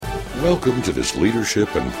Welcome to this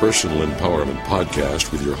leadership and personal empowerment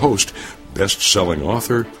podcast with your host, best-selling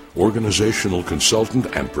author, organizational consultant,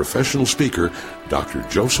 and professional speaker, Dr.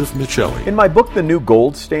 Joseph Michelli. In my book, The New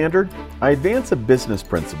Gold Standard, I advance a business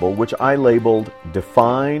principle which I labeled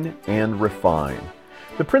Define and Refine.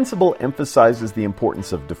 The principle emphasizes the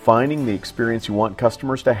importance of defining the experience you want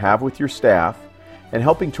customers to have with your staff and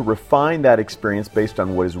helping to refine that experience based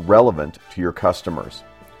on what is relevant to your customers.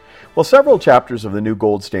 While several chapters of the New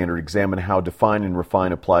Gold Standard examine how Define and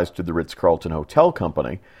Refine applies to the Ritz-Carlton Hotel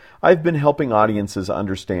Company, I've been helping audiences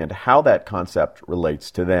understand how that concept relates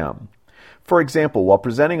to them. For example, while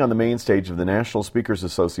presenting on the main stage of the National Speakers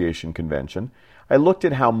Association convention, I looked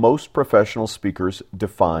at how most professional speakers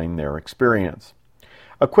define their experience.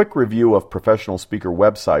 A quick review of professional speaker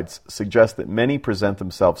websites suggests that many present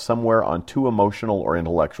themselves somewhere on two emotional or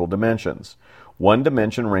intellectual dimensions. One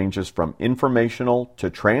dimension ranges from informational to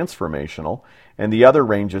transformational, and the other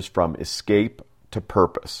ranges from escape to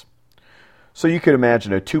purpose. So you could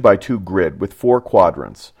imagine a 2x2 grid with four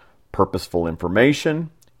quadrants: purposeful information,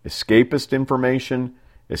 escapist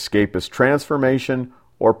transformation,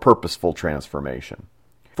 or purposeful transformation.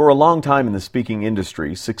 For a long time in the speaking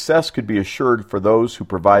industry, success could be assured for those who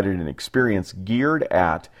provided an experience geared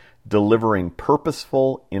at delivering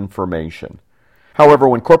purposeful information. However,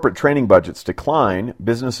 when corporate training budgets decline,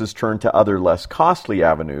 businesses turn to other less costly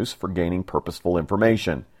avenues for gaining purposeful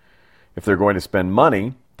information. If they're going to spend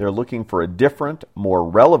money, they're looking for a different, more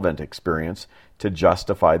relevant experience to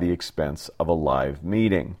justify the expense of a live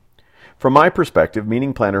meeting. From my perspective,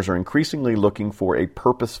 meeting planners are increasingly looking for a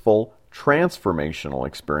purposeful, transformational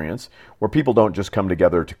experience where people don't just come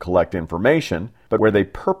together to collect information, but where they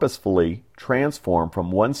purposefully transform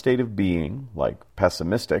from one state of being, like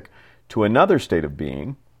pessimistic, to another state of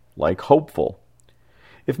being, like hopeful.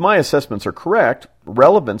 If my assessments are correct,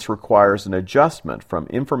 relevance requires an adjustment from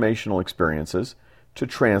informational experiences to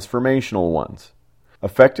transformational ones.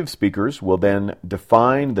 Effective speakers will then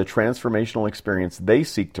define the transformational experience they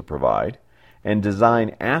seek to provide and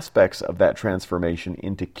design aspects of that transformation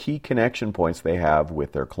into key connection points they have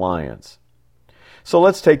with their clients. So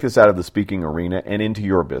let's take this out of the speaking arena and into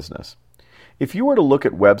your business. If you were to look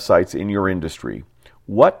at websites in your industry,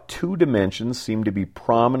 what two dimensions seem to be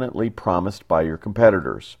prominently promised by your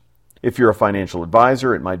competitors? If you're a financial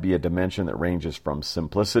advisor, it might be a dimension that ranges from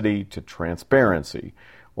simplicity to transparency.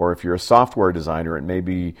 Or if you're a software designer, it may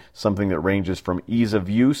be something that ranges from ease of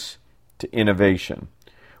use to innovation.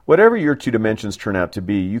 Whatever your two dimensions turn out to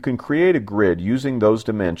be, you can create a grid using those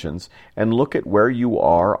dimensions and look at where you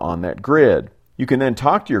are on that grid. You can then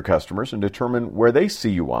talk to your customers and determine where they see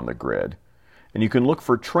you on the grid. And you can look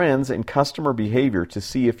for trends in customer behavior to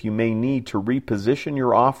see if you may need to reposition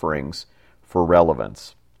your offerings for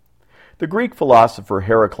relevance. The Greek philosopher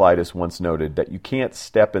Heraclitus once noted that you can't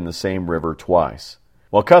step in the same river twice.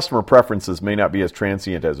 While customer preferences may not be as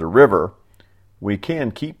transient as a river, we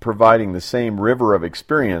can keep providing the same river of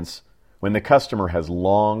experience when the customer has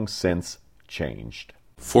long since changed.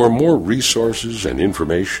 For more resources and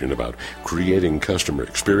information about creating customer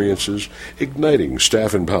experiences, igniting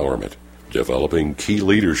staff empowerment, developing key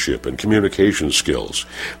leadership and communication skills,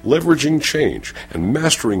 leveraging change, and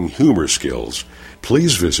mastering humor skills,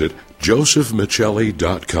 please visit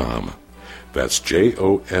josephmichelli.com. That's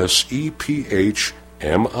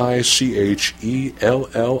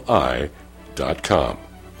JosephMichelli.com.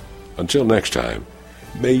 Until next time,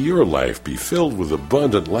 may your life be filled with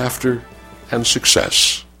abundant laughter and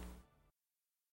success.